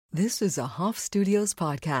This is a Hoff Studios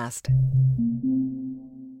podcast.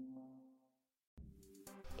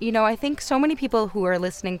 You know, I think so many people who are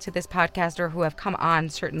listening to this podcast or who have come on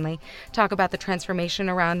certainly talk about the transformation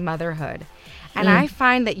around motherhood. And I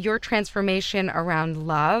find that your transformation around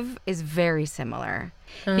love is very similar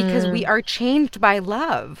because we are changed by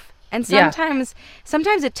love. And sometimes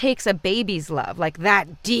it takes a baby's love, like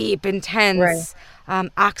that deep, intense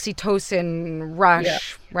oxytocin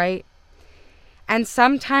rush, right? And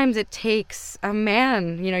sometimes it takes a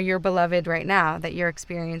man, you know, your beloved right now that you're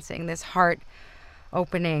experiencing this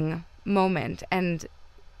heart-opening moment. And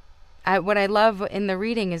what I love in the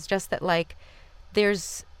reading is just that, like,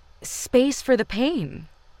 there's space for the pain.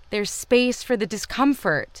 There's space for the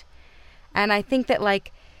discomfort. And I think that,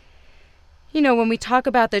 like, you know, when we talk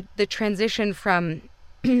about the transition from,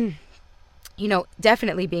 you know,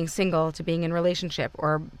 definitely being single to being in a relationship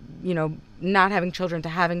or, you know, not having children to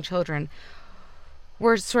having children,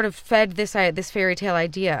 we're sort of fed this fairy tale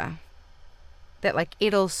idea that, like,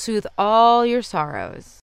 it'll soothe all your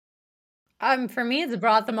sorrows. For me, it's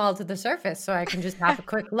brought them all to the surface so I can just have a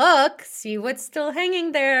quick look, see what's still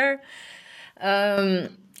hanging there. And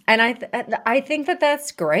I think that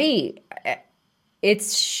that's great.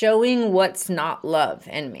 It's showing what's not love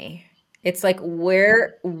in me. It's like,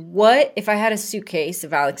 what if I had a suitcase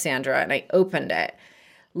of Alexandra and I opened it?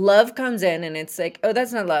 Love comes in and it's like, oh,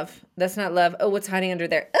 that's not love. That's not love. Oh, what's hiding under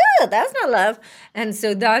there? Oh, that's not love. And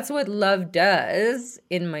so that's what love does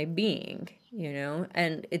in my being, you know?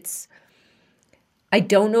 And I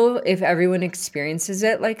don't know if everyone experiences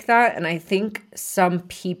it like that. And I think some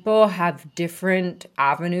people have different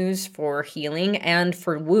avenues for healing and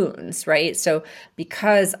for wounds, right? So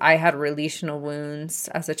because I had relational wounds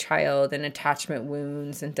as a child and attachment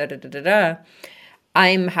wounds and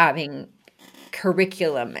I'm having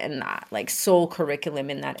curriculum in that, like soul curriculum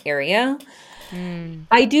in that area.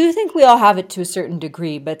 I do think we all have it to a certain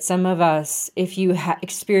degree, but some of us, if you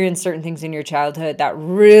experience certain things in your childhood that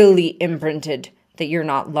really imprinted that you're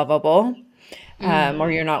not lovable or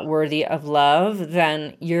you're not worthy of love,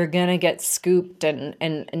 then you're going to get scooped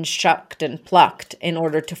and shucked and plucked in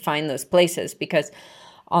order to find those places. Because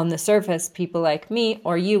on the surface, people like me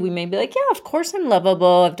or you, we may be like, yeah, of course I'm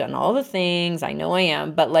lovable. I've done all the things. I know I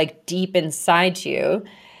am. But like deep inside you,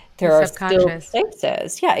 there are still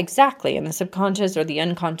places. Yeah, exactly. In the subconscious or the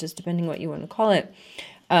unconscious, depending what you want to call it.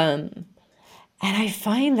 And I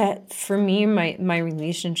find that for me, my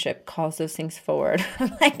relationship calls those things forward.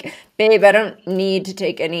 I'm like, babe, I don't need to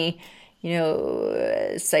take any, you know,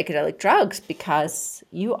 psychedelic drugs because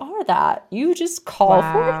you are that. You just call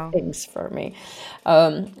for things for me,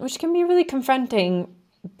 which can be really confronting,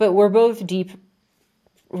 but we're both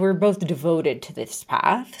devoted to this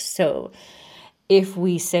path. So if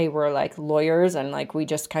we say we're like lawyers and like we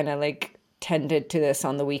just kind of like tended to this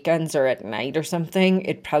on the weekends or at night or something,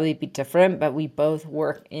 it'd probably be different, but we both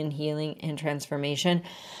work in healing and transformation.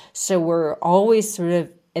 So we're always sort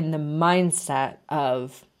of in the mindset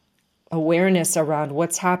of awareness around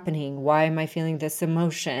what's happening. Why am I feeling this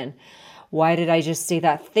emotion? Why did I just say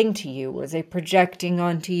that thing to you? Was I projecting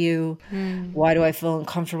onto you? Why do I feel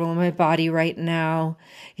uncomfortable in my body right now?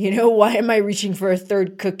 You know, why am I reaching for a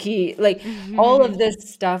third cookie? Like all of this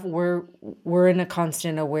stuff, we're in a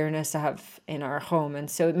constant awareness of in our home. And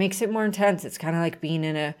so it makes it more intense. It's kind of like being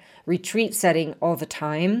in a retreat setting all the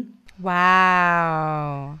time.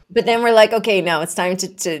 Wow. But then we're like, okay, now it's time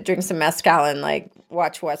to drink some mezcal and like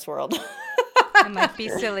watch Westworld. And like be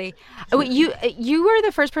silly. You were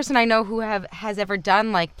the first person I know who has ever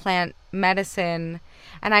done like plant medicine,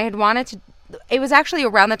 and I had wanted to. It was actually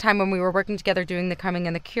around the time when we were working together doing The Coming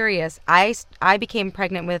and the Curious. I became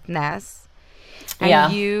pregnant with Ness,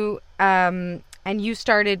 and you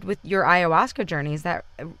started with your ayahuasca journey. Is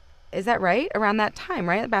that right? Around that time,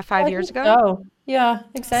 right? About 5 years ago. Oh, yeah,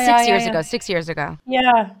 exactly. 6 years ago.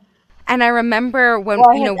 Yeah. And I remember when,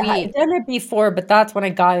 I'd done it before, but that's when I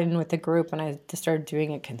got in with the group and I started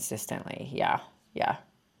doing it consistently. Yeah.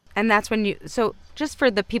 And that's when so just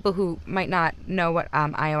for the people who might not know what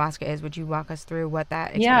ayahuasca is, would you walk us through what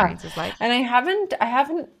that experience is like? And I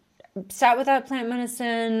haven't sat with that plant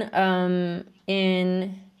medicine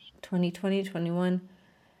in 2020, 21,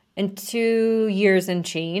 in 2 years and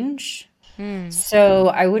change. So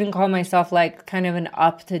I wouldn't call myself like kind of an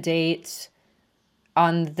up-to-date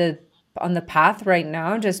on the path right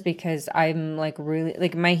now, just because I'm like really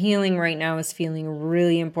like my healing right now is feeling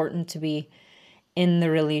really important to be in the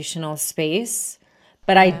relational space.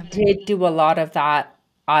 But I did do a lot of that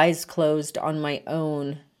eyes closed on my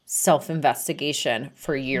own self-investigation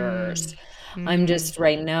for years. I'm just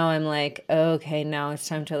right now I'm like, okay, now it's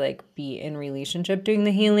time to like be in relationship doing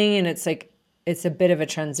the healing. And it's like it's a bit of a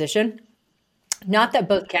transition. Not that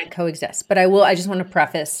both can't coexist, but I just want to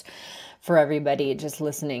preface for everybody just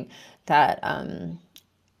listening that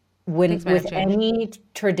Things might with have changed. any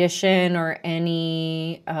tradition or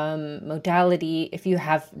any modality, if you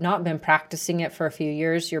have not been practicing it for a few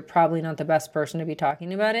years, you're probably not the best person to be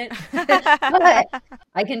talking about it. But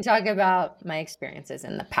I can talk about my experiences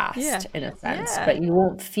in the Yeah. past in a sense, Yeah. but you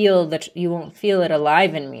won't feel it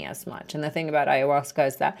alive in me as much. And the thing about ayahuasca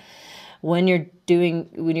is that when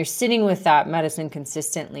you're sitting with that medicine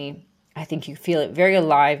consistently, I think you feel it very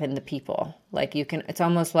alive in the people. Like it's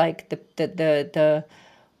almost like the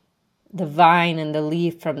vine and the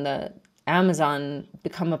leaf from the Amazon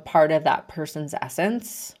become a part of that person's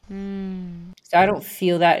essence. So I don't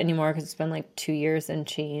feel that anymore because it's been like 2 years and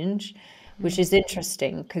change, which is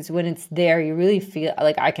interesting because when it's there, you really feel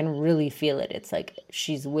like I can really feel it. It's like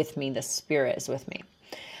she's with me, the spirit is with me.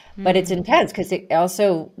 But it's intense because it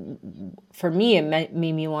also, for me, it made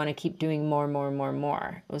me want to keep doing more and more and more and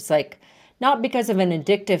more. It was like, not because of an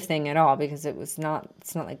addictive thing at all, because it's not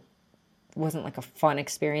like, wasn't like a fun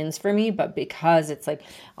experience for me, but because it's like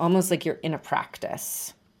almost like you're in a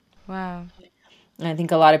practice. Wow. And I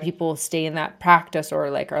think a lot of people stay in that practice or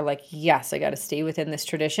like are like, yes, I got to stay within this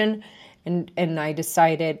tradition. And I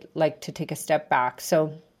decided like to take a step back.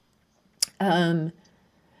 So, and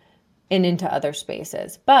into other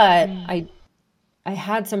spaces. But I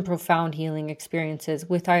had some profound healing experiences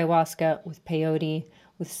with ayahuasca, with peyote,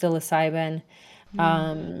 with psilocybin,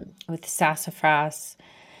 with sassafras.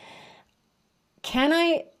 Can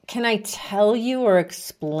I tell you or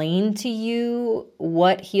explain to you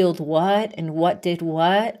what healed what and what did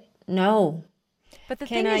what? No. But the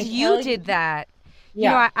Can thing I is, tell you did that. You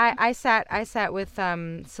know, Yeah. I sat with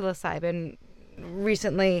psilocybin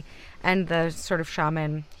recently, and the sort of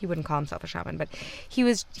shaman. He wouldn't call himself a shaman, but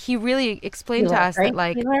he really explained to Healer, us that right?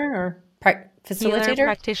 like Healer or healer, facilitator?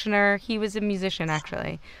 practitioner. He was a musician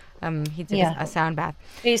actually. He did Yeah. a sound bath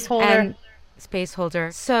Space holder. and space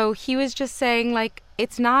holder. So he was just saying like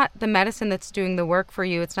it's not the medicine that's doing the work for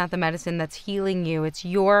you. It's not the medicine that's healing you. It's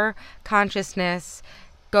your consciousness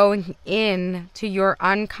going in to your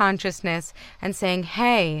unconsciousness and saying,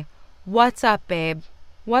 "Hey, what's up, babe?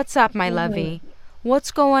 What's up, my lovey?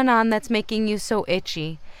 What's going on that's making you so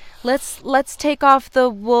itchy? Let's take off the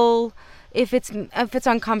wool if it's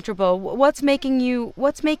uncomfortable. What's making you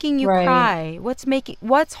Right. cry?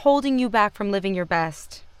 What's holding you back from living your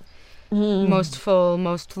best, most full,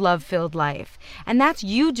 most love-filled life?" And that's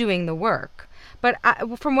you doing the work. But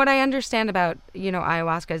from what I understand about,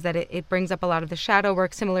 ayahuasca is that it brings up a lot of the shadow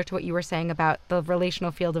work, similar to what you were saying about the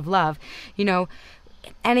relational field of love,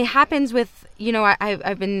 and it happens with,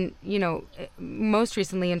 I've been, most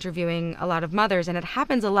recently interviewing a lot of mothers, and it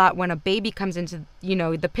happens a lot when a baby comes into,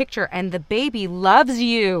 the picture and the baby loves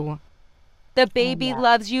you. The baby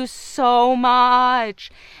loves you so much.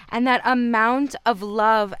 And that amount of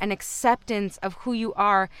love and acceptance of who you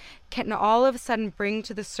are can all of a sudden bring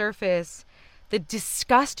to the surface the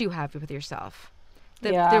disgust you have with yourself,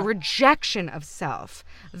 the rejection of self,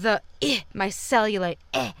 my cellulite,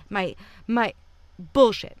 my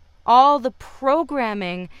bullshit, all the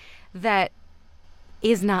programming that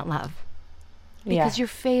is not love, because you're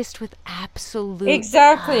faced with absolute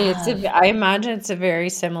Exactly. love. I imagine it's a very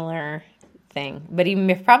similar thing, but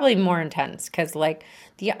even probably more intense because like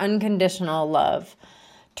the unconditional love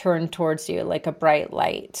turned towards you like a bright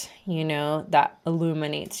light, that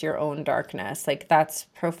illuminates your own darkness. Like that's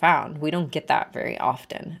profound. We don't get that very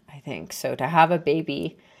often, I think. So to have a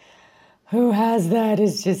baby who has that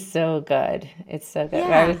is just so good. It's so good.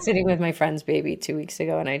 I was sitting with my friend's baby 2 weeks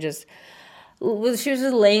ago and she was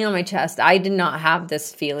just laying on my chest. I did not have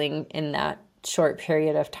this feeling in that short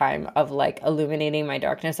period of time of like illuminating my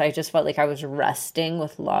darkness. I just felt like I was resting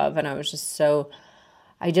with love, and I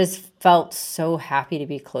just felt so happy to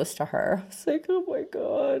be close to her. It's like, oh my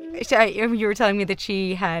God. You were telling me that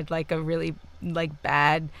she had like a really like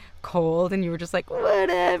bad cold, and you were just like,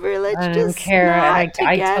 whatever, let's I don't just care. I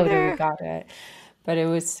together. totally got it. But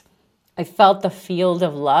I felt the field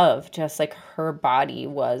of love, just like her body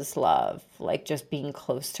was love, like just being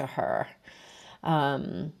close to her.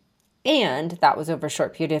 And that was over a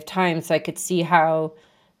short period of time. So I could see how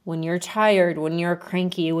when you're tired, when you're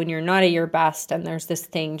cranky, when you're not at your best, and there's this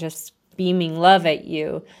thing just beaming love at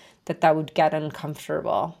you, that would get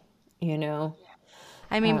uncomfortable,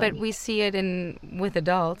 I mean, but we see it with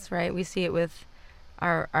adults, right? We see it with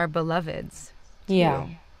our beloveds too, Yeah.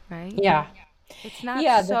 right? Yeah. It's not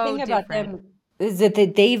Yeah, the so thing about different. them is that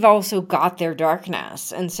they've also got their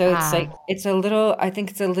darkness. And so it's like, I think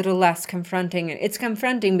it's a little less confronting. It's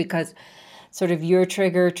confronting because sort of your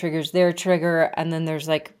trigger triggers their trigger. And then there's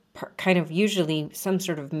like kind of usually some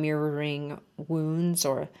sort of mirroring wounds,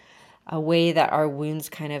 or a way that our wounds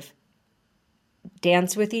kind of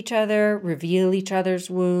dance with each other, reveal each other's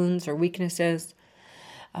wounds or weaknesses,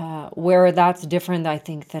 where that's different, I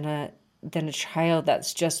think, than a child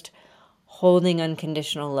that's just holding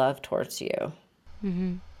unconditional love towards you.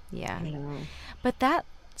 Yeah. You know? But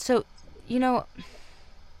so, you know,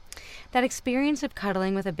 that experience of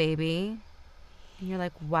cuddling with a baby, and you're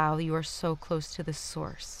like, wow, you are so close to the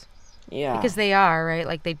source. Yeah. Because they are, right?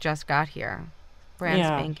 Like, they just got here. Brand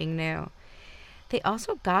Yeah. spanking new. They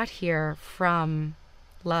also got here from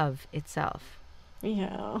love itself.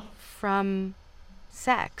 Yeah. From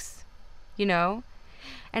sex, you know?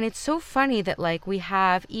 And it's so funny that, like, we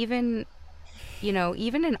have even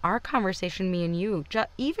in our conversation, me and you,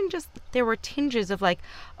 even just there were tinges of like,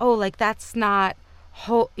 oh, like that's not,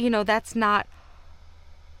 that's not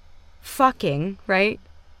fucking, right?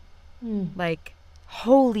 Like,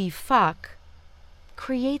 holy fuck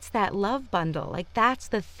creates that love bundle. Like, that's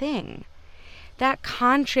the thing. That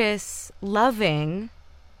conscious loving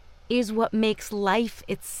is what makes life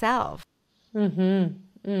itself. So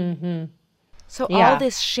all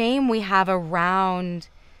this shame we have around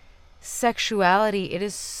sexuality, it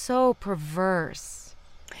is so perverse.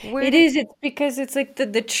 It's because it's like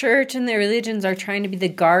the church and the religions are trying to be the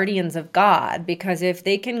guardians of God, because if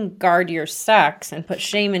they can guard your sex and put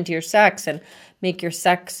shame into your sex and make your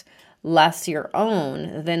sex less your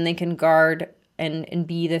own, then they can guard and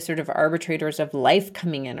be the sort of arbitrators of life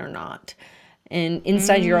coming in or not, and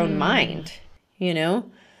inside your own mind, you know?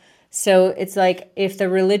 So it's like, if the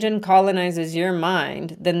religion colonizes your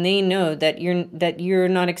mind, then they know that you're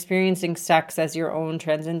not experiencing sex as your own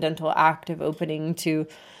transcendental act of opening to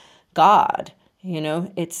God. You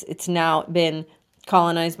know, it's now been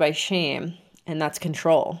colonized by shame, and that's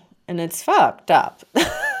control, and it's fucked up.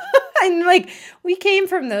 And like, we came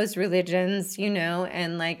from those religions, you know,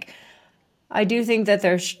 and like, I do think that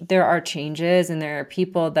there are changes, and there are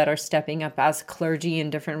people that are stepping up as clergy in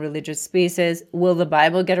different religious spaces. Will the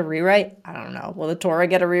Bible get a rewrite? I don't know. Will the Torah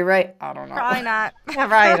get a rewrite? I don't know. Probably not.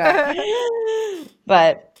 Probably not.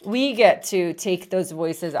 But we get to take those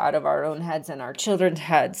voices out of our own heads and our children's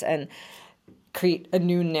heads and create a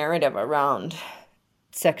new narrative around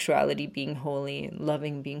sexuality being holy and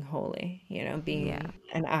loving being holy, you know, being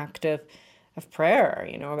an act of prayer,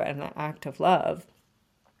 you know, an act of love.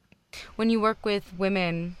 When you work with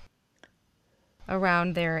women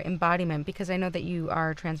around their embodiment, because I know that you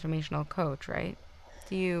are a transformational coach, right?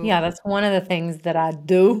 Yeah, that's one of the things that I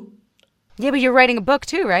do. Yeah, but you're writing a book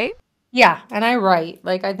too, right? Yeah, and I write.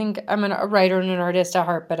 Like, I think I'm a writer and an artist at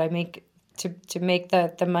heart, but I make to make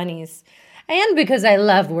the monies, and because I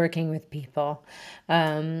love working with people.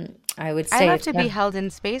 I would say I love to be held in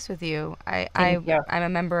space with you. I'm a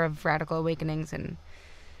member of Radical Awakenings and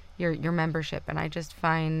your membership, and I just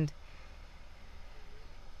find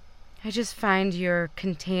your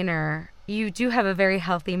container, you do have a very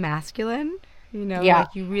healthy masculine, you know,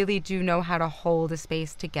 like you really do know how to hold a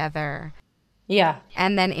space together. Yeah.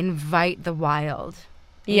 And then invite the wild.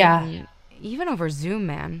 Yeah. Even over Zoom,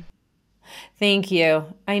 man. Thank you.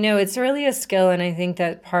 I know it's really a skill, and I think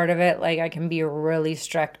that part of it, like, I can be really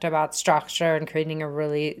strict about structure and creating a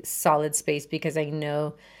really solid space, because I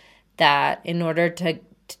know that in order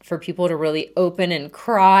for people to really open and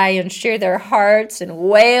cry and share their hearts and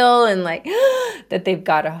wail and like that, they've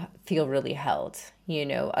got to feel really held, you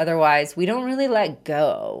know. Otherwise, we don't really let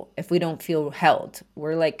go if we don't feel held.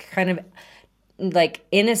 We're like kind of like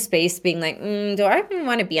in a space being like, do I even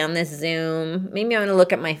want to be on this Zoom? Maybe I want to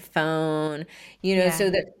look at my phone, you know. So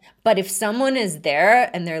that, but if someone is there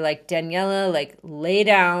and they're like, Daniela, like, lay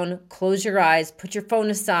down, close your eyes, put your phone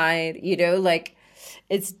aside, you know, like,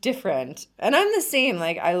 it's different. And I'm the same.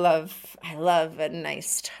 Like, I love a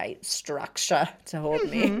nice tight structure to hold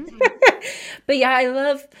me. But yeah,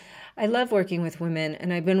 I love working with women,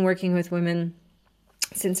 and I've been working with women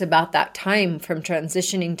since about that time, from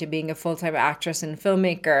transitioning to being a full-time actress and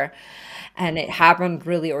filmmaker. And it happened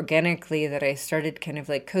really organically that I started kind of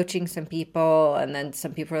like coaching some people, and then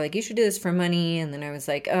some people were like, you should do this for money. And then I was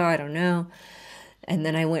like, oh, I don't know. And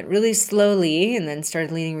then I went really slowly, and then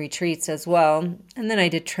started leading retreats as well. And then I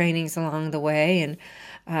did trainings along the way. And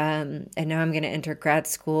now I'm going to enter grad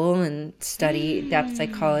school and study depth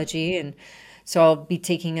psychology. And so I'll be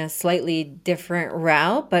taking a slightly different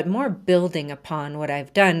route, but more building upon what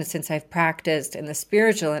I've done, since I've practiced in the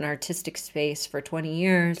spiritual and artistic space for 20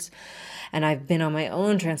 years. And I've been on my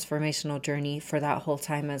own transformational journey for that whole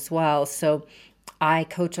time as well. So I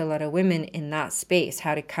coach a lot of women in that space,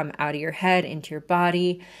 how to come out of your head into your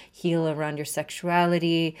body, heal around your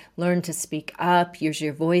sexuality, learn to speak up, use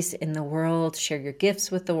your voice in the world, share your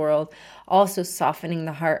gifts with the world, also softening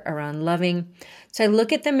the heart around loving. So I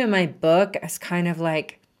look at them in my book as kind of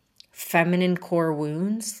like feminine core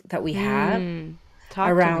wounds that we have Talk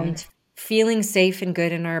to me. around feeling safe and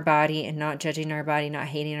good in our body and not judging our body, not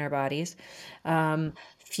hating our bodies,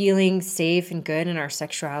 feeling safe and good in our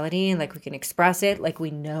sexuality, like we can express it, like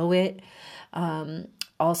we know it.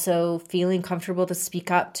 Also feeling comfortable to speak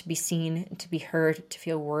up, to be seen, to be heard, to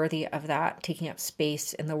feel worthy of that, taking up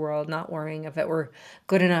space in the world, not worrying if it we're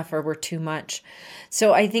good enough or we're too much.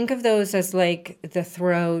 So I think of those as like the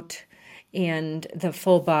throat and the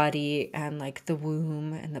full body and like the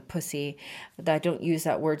womb and the pussy. I don't use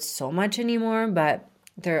that word so much anymore, but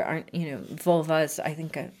there aren't, vulvas, I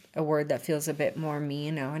think a word that feels a bit more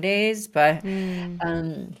me nowadays, but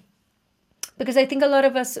because I think a lot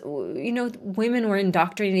of us, women were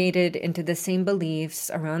indoctrinated into the same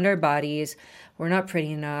beliefs around our bodies. We're not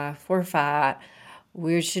pretty enough. We're fat.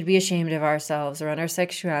 We should be ashamed of ourselves around our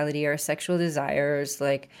sexuality, our sexual desires.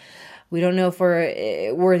 Like, we don't know if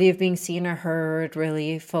we're worthy of being seen or heard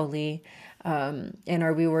really fully. And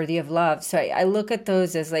are we worthy of love? So I look at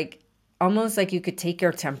those as like, almost like you could take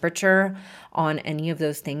your temperature on any of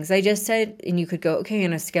those things I just said, and you could go, okay,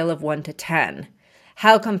 on a scale of 1 to 10,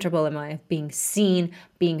 how comfortable am I being seen,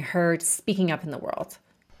 being heard, speaking up in the world,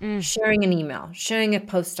 sharing an email, sharing a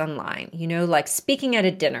post online, like speaking at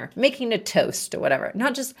a dinner, making a toast or whatever,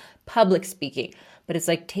 not just public speaking, but it's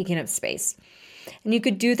like taking up space. And you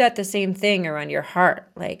could do that the same thing around your heart.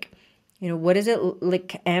 Like, what is it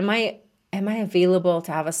like? Am I available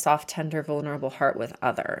to have a soft, tender, vulnerable heart with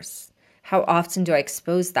others? How often do I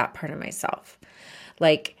expose that part of myself?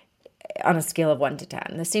 Like, on a scale of 1 to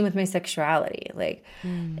 10. The same with my sexuality. Like,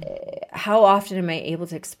 how often am I able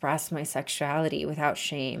to express my sexuality without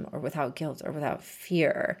shame or without guilt or without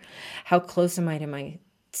fear? How close am I to my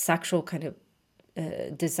sexual kind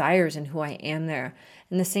of desires and who I am there?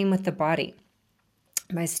 And the same with the body.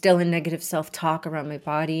 Am I still in negative self-talk around my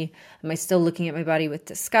body? Am I still looking at my body with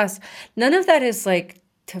disgust? None of that is like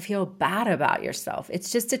to feel bad about yourself.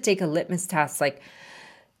 It's just to take a litmus test, like,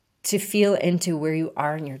 to feel into where you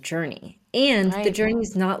are in your journey. And the journey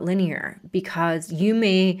is not linear, because you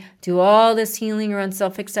may do all this healing around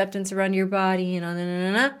self-acceptance around your body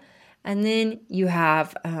and then you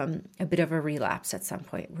have a bit of a relapse at some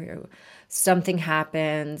point where something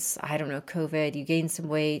happens. I don't know, COVID, you gain some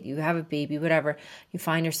weight, you have a baby, whatever. You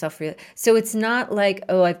find yourself so it's not like,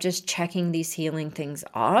 oh, I'm just checking these healing things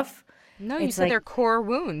off. No, you It's said like, they're core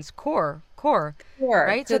wounds, core, Sure.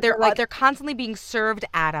 right? So they're like, they're constantly being served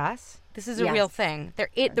at us. This is a real yes. thing.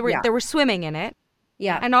 They were swimming in it.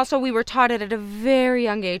 Yeah. And also we were taught it at a very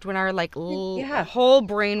young age when our Yeah. whole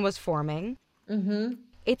brain was forming. Mm-hmm.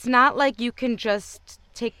 It's not like you can just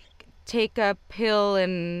take a pill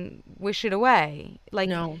and wish it away. Like,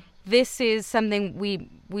 No. this is something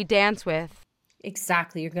we dance with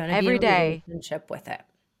Exactly. You're going to be every in a day. relationship with it.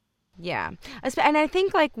 Yeah. And I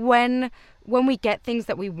think like when we get things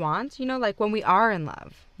that we want, like when we are in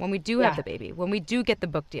love, when we do have the baby, when we do get the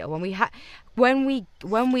book deal, when we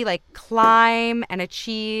like climb and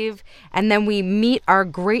achieve, and then we meet our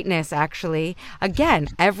greatness, actually, again,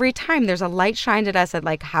 every time there's a light shined at us at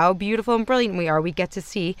like how beautiful and brilliant we are, we get to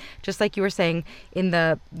see, just like you were saying in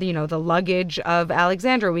the luggage of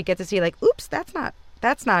Alexandra, we get to see like, oops, that's not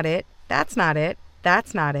it. That's not it.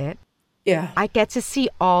 That's not it. Yeah. I get to see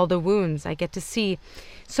all the wounds. I get to see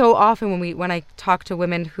so often when I talk to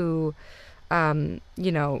women who,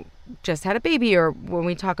 just had a baby, or when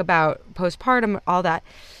we talk about postpartum, all that,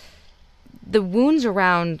 the wounds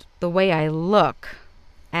around the way I look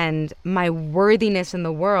and my worthiness in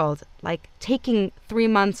the world, like taking 3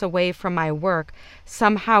 months away from my work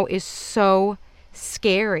somehow is so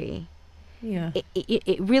scary. Yeah.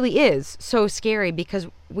 It really is so scary, because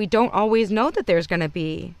we don't always know that there's going to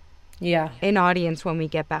be an audience when we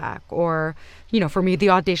get back, or for me, the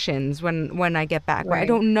auditions when I get back, where I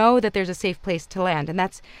don't know that there's a safe place to land. And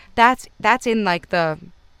that's in like that's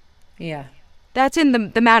in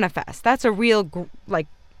the manifest. That's a real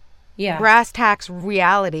brass tacks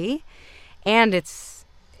reality, and it's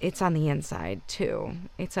on the inside too.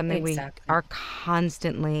 It's something we are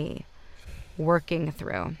constantly working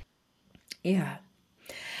through. Yeah.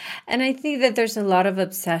 And I think that there's a lot of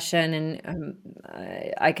obsession, and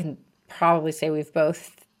I can probably say we've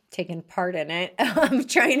both taken part in it. I'm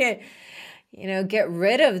trying to, get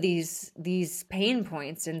rid of these pain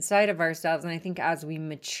points inside of ourselves. And I think as we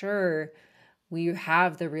mature, we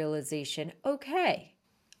have the realization, okay,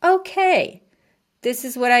 this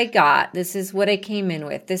is what I got. This is what I came in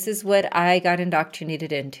with. This is what I got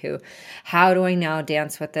indoctrinated into. How do I now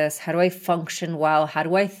dance with this? How do I function well? How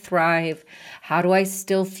do I thrive? How do I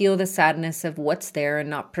still feel the sadness of what's there and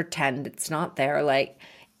not pretend it's not there? Like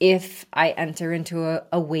if I enter into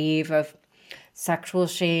a wave of sexual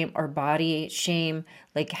shame or body shame,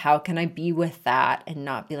 like how can I be with that and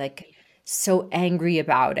not be like so angry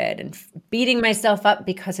about it and beating myself up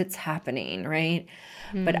because it's happening, right?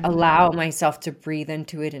 But allow myself to breathe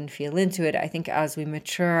into it and feel into it. I think as we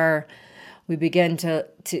mature, we begin to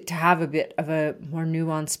have a bit of a more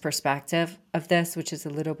nuanced perspective of this, which is a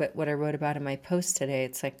little bit what I wrote about in my post today.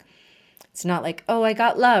 It's like, it's not like, oh, I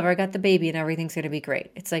got love or I got the baby and everything's going to be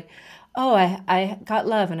great. It's like, oh, I got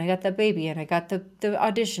love and I got the baby and I got the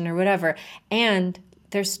audition or whatever. And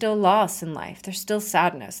there's still loss in life. There's still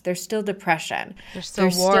sadness. There's still depression. There's still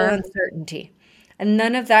There's war. still uncertainty. And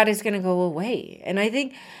none of that is going to go away. And I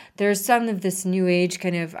think there's some of this new age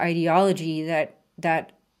kind of ideology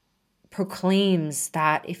that proclaims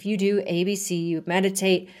that if you do ABC, you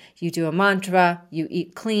meditate, you do a mantra, you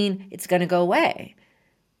eat clean, it's going to go away.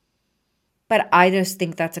 But I just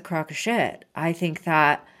think that's a crock of shit. I think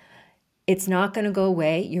that it's not going to go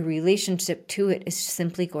away. Your relationship to it is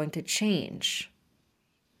simply going to change.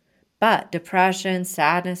 But depression,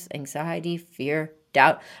 sadness, anxiety, fear,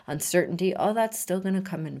 doubt, uncertainty, all that's still going to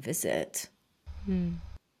come and visit.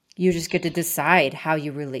 You just get to decide how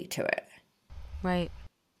you relate to it. Right.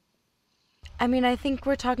 I mean, I think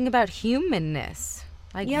we're talking about humanness.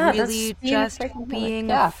 Like Yeah, really that's just freaking being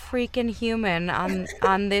yeah. a freaking human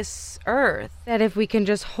on this earth. That if we can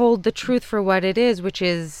just hold the truth for what it is, which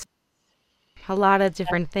is a lot of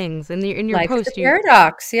different things. In your Life's post, a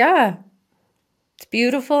paradox, yeah. It's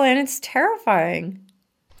beautiful and it's terrifying.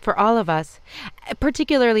 for all of us,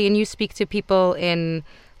 particularly, and you speak to people in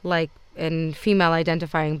female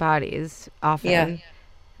identifying bodies often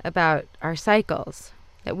about our cycles,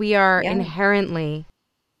 that we are inherently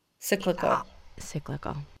Cyclical.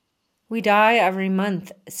 cyclical. We die every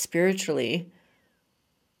month spiritually.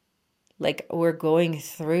 Like we're going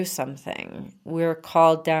through something. We're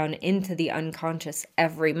called down into the unconscious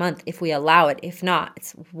every month if we allow it. If not,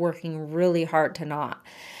 it's working really hard to not.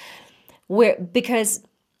 Because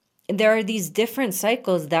there are these different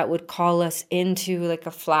cycles that would call us into like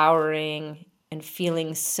a flowering and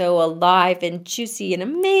feeling so alive and juicy and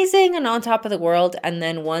amazing and on top of the world. And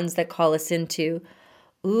then ones that call us into,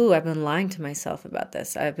 ooh, I've been lying to myself about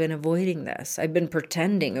this. I've been avoiding this. I've been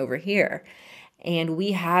pretending over here. And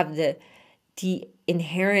we have the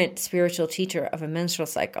inherent spiritual teacher of a menstrual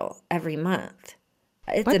cycle every month.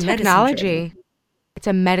 It's What a medicine technology? journey. It's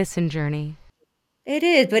a medicine journey. It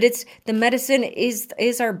is, but it's the medicine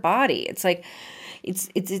is our body. It's like it's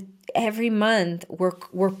every month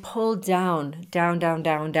we're pulled down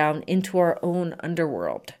into our own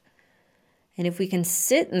underworld. And if we can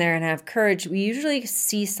sit in there and have courage, we usually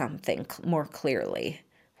see something more clearly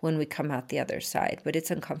when we come out the other side, but it's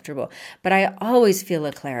uncomfortable. But I always feel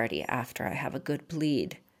a clarity after I have a good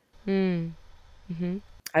bleed.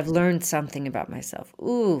 I've learned something about myself.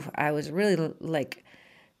 Ooh, I was really like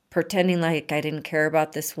pretending like I didn't care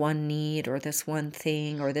about this one need or this one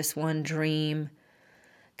thing or this one dream,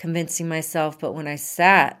 convincing myself. But when I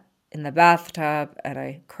sat in the bathtub and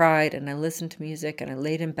I cried and I listened to music and I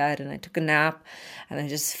laid in bed and I took a nap and I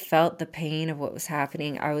just felt the pain of what was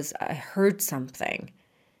happening, I heard something,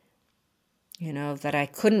 that I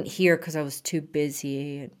couldn't hear because I was too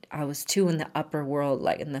busy. I was too in the upper world,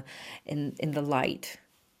 like in the light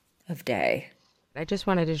of day. I just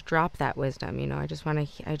want to just drop that wisdom, I just want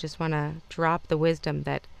to drop the wisdom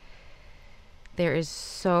that there is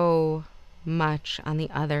so much on the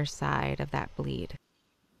other side of that bleed.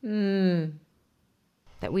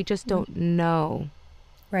 That we just don't know.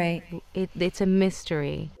 Right. It's a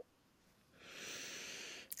mystery.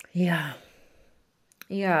 Yeah.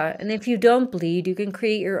 Yeah. And if you don't bleed, you can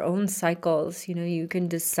create your own cycles. You can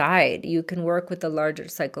decide. You can work with the larger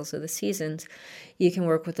cycles of the seasons. You can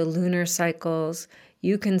work with the lunar cycles.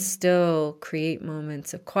 You can still create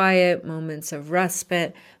moments of quiet, moments of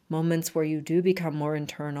respite, moments where you do become more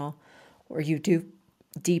internal, where you do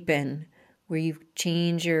deepen, where you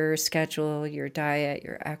change your schedule, your diet,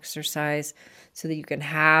 your exercise, so that you can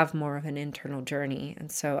have more of an internal journey.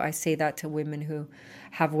 And so I say that to women who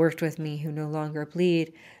have worked with me who no longer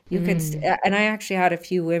bleed. You can, and I actually had a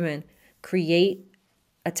few women create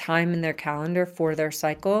a time in their calendar for their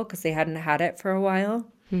cycle because they hadn't had it for a while,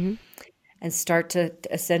 and start to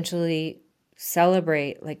essentially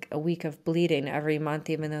celebrate like a week of bleeding every month,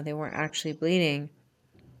 even though they weren't actually bleeding,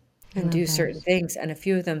 and do certain things. And a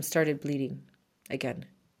few of them started bleeding again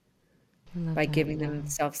by giving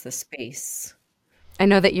themselves the space. I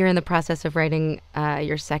know that you're in the process of writing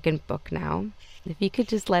your second book now. If you could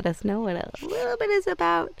just let us know what a little bit is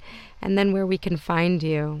about, and then where we can find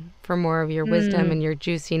you for more of your wisdom and your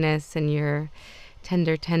juiciness and your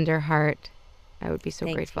tender, tender heart, I would be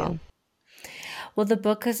so grateful. You. Well, the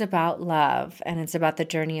book is about love, and it's about the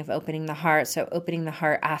journey of opening the heart. So opening the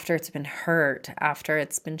heart after it's been hurt, after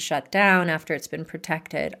it's been shut down, after it's been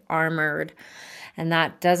protected, armored. And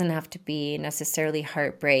that doesn't have to be necessarily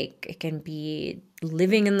heartbreak. It can be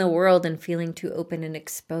living in the world and feeling too open and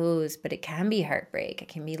exposed, but it can be heartbreak. It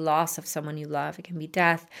can be loss of someone you love. It can be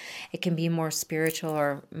death. It can be more spiritual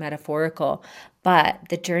or metaphorical. But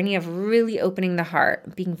the journey of really opening the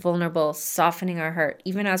heart, being vulnerable, softening our heart,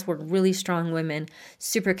 even as we're really strong women,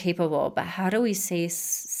 super capable, but how do we stay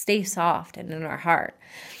soft and in our heart?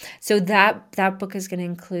 So that book is going to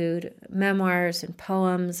include memoirs and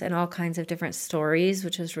poems and all kinds of different stories,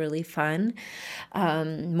 which is really fun.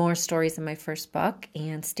 More stories than my first book,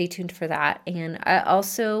 and stay tuned for that. And I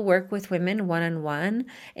also work with women one-on-one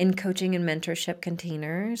in coaching and mentorship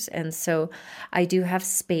containers. And so I do have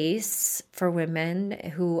space for women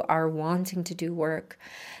who are wanting to do work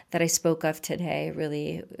that I spoke of today,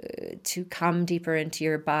 really to come deeper into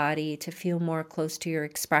your body, to feel more close to your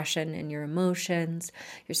expression and your emotions,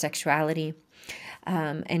 your sexuality,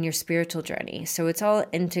 and your spiritual journey. So it's all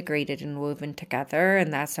integrated and woven together,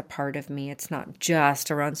 and that's a part of me. It's not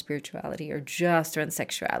just around spirituality or just around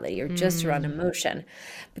sexuality or just around emotion,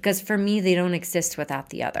 because for me, they don't exist without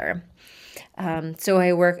the other. So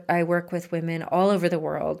I work with women all over the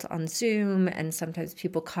world on Zoom, and sometimes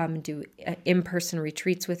people come and do in-person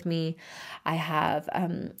retreats with me. I have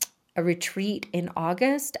a retreat in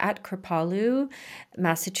August at Kripalu,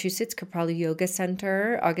 Massachusetts, Kripalu Yoga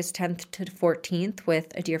Center, August 10th to 14th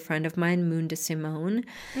with a dear friend of mine, Moon de Simone.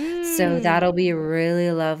 So that'll be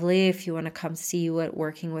really lovely if you want to come see what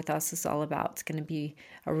working with us is all about. It's going to be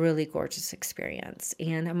a really gorgeous experience.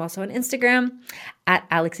 And I'm also on Instagram at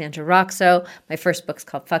Alexandra Roxo. My first book's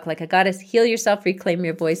called Fuck Like a Goddess, Heal Yourself, Reclaim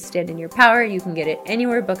Your Voice, Stand in Your Power. You can get it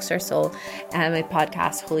anywhere books are sold. And my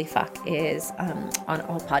podcast, Holy Fuck, is on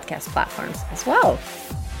all podcast platforms as well.